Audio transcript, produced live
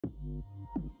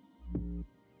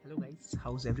guys,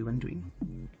 how's everyone doing?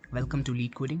 Welcome to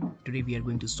Lead Coding. Today we are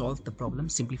going to solve the problem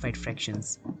Simplified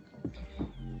Fractions.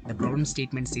 The problem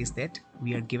statement says that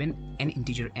we are given an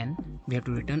integer n. We have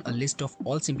to return a list of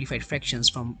all simplified fractions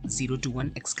from 0 to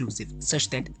 1 exclusive, such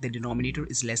that the denominator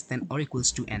is less than or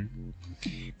equals to n.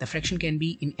 The fraction can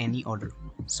be in any order,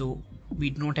 so we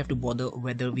do not have to bother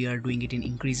whether we are doing it in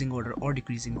increasing order or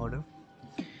decreasing order.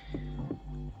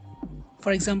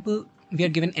 For example, we are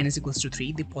given n is equals to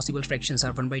 3. The possible fractions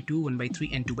are 1 by 2, 1 by 3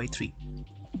 and 2 by 3.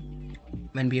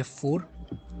 When we have 4,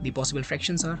 the possible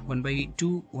fractions are 1 by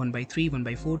 2, 1 by 3, 1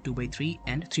 by 4, 2 by 3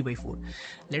 and 3 by 4.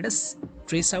 Let us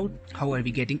trace out how are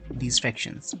we getting these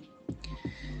fractions.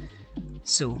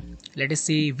 So let us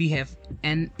say we have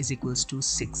n is equals to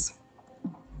 6.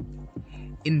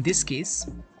 In this case,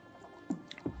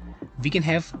 we can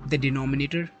have the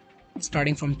denominator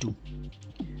starting from 2.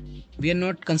 We are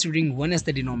not considering 1 as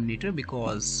the denominator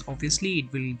because obviously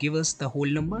it will give us the whole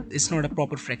number. It's not a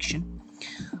proper fraction.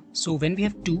 So when we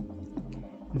have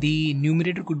 2, the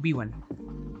numerator could be 1.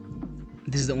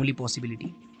 This is the only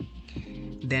possibility.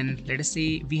 Then let us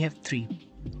say we have 3.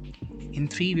 In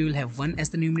 3 we will have 1 as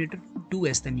the numerator, 2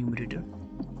 as the numerator.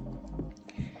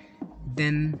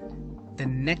 Then the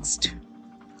next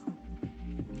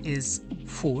is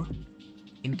 4.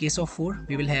 In case of 4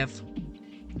 we will have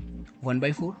 1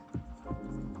 by 4,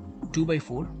 2 by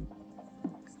 4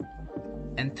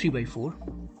 and 3 by 4.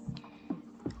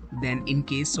 Then in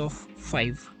case of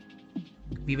 5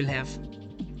 we will have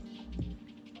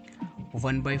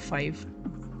 1 by 5,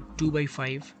 2 by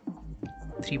 5,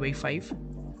 3 by 5,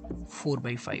 4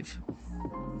 by 5.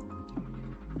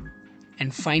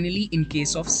 And finally in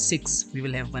case of 6 we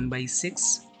will have 1 by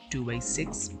 6, 2 by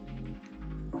 6,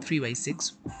 3 by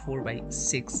 6, 4 by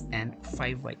 6 and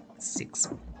 5 by 6.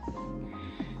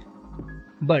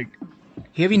 But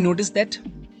here we notice that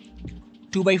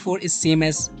 2 by 4 is same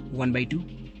as 1 by 2.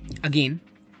 Again,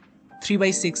 3 by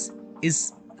 6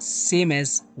 is same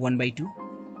as 1 by 2.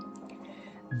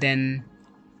 Then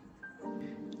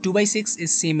 2 by 6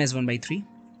 is same as 1 by 3.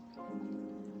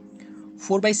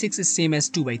 4 by 6 is same as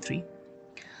 2 by 3.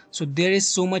 So there is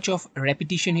so much of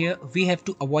repetition here, we have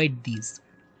to avoid these.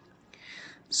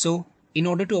 So in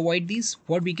order to avoid these,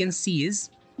 what we can see is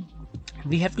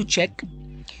we have to check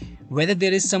whether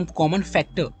there is some common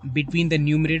factor between the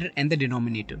numerator and the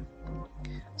denominator.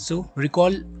 So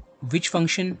recall which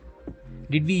function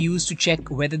did we use to check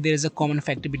whether there is a common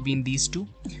factor between these two.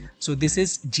 So this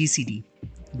is GCD,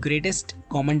 greatest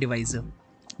common divisor.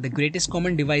 The greatest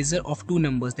common divisor of two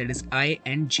numbers, that is I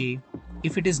and j,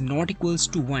 if it is not equals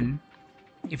to 1,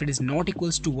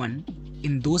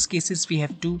 in those cases we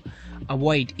have to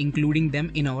avoid including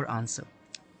them in our answer.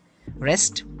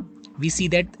 Rest, we see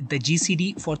that the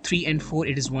GCD for 3 and 4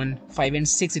 it is 1, 5 and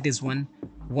 6 it is 1,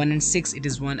 1 and 6 it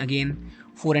is 1 again,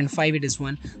 4 and 5 it is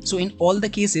 1. So in all the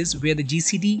cases where the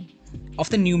GCD of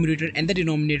the numerator and the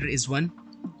denominator is 1,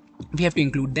 we have to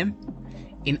include them.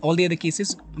 In all the other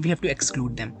cases we have to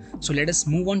exclude them. So let us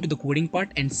move on to the coding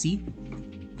part and see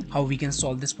how we can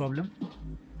solve this problem.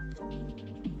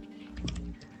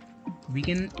 We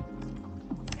can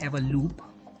have a loop.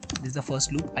 This is the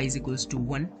first loop, I is equals to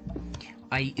 1,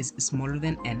 I is smaller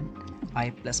than n, I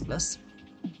plus plus.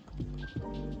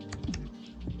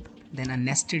 Then a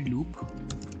nested loop,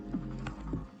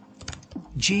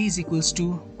 j is equals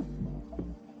to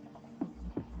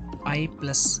I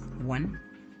plus 1,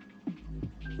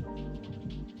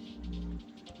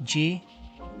 j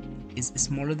is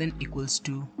smaller than equals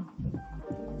to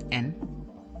n,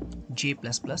 j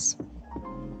plus plus.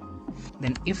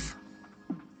 Then if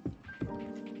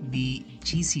the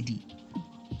GCD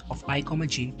of I comma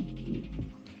j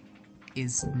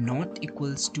is not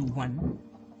equals to 1,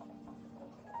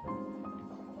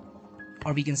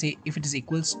 or we can say if it is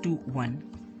equals to 1,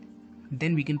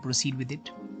 then we can proceed with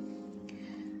it.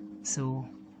 So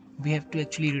we have to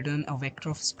actually return a vector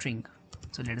of string.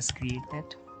 So let us create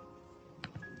that.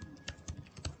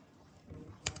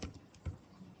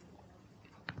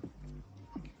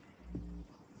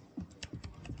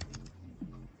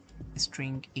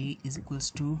 String a is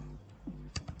equals to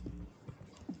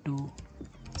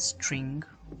string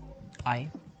I,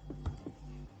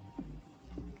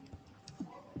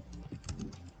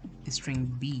 string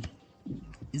b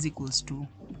is equals to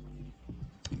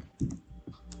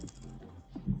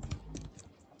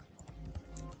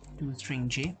string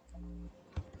j,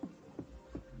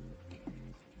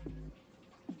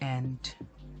 and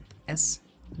s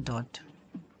dot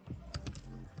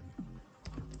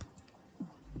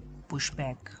push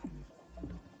back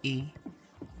a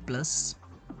plus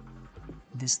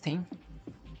this thing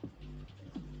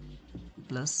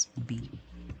plus b.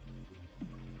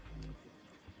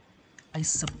 I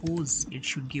suppose it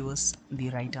should give us the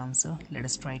right answer. Let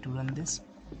us try to run this.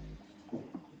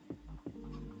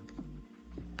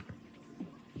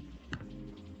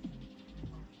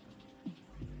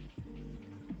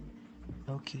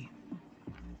 Okay,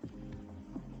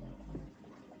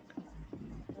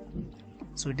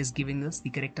 so it is giving us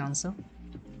the correct answer.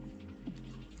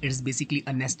 It is basically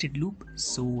a nested loop,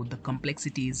 so the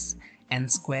complexity is n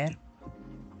square,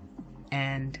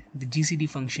 and the GCD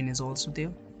function is also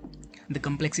there. The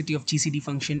complexity of GCD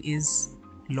function is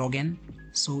log n,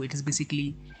 so it is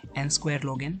basically n square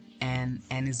log n, and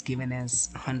n is given as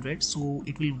 100, so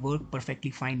it will work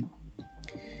perfectly fine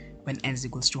when n is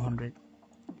equals to 100.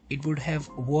 It would have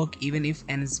worked even if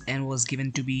n was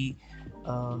given to be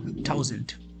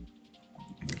 1000.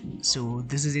 So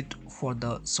this is it for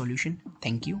the solution.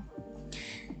 Thank you.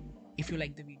 If you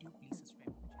like the video, please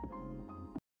subscribe.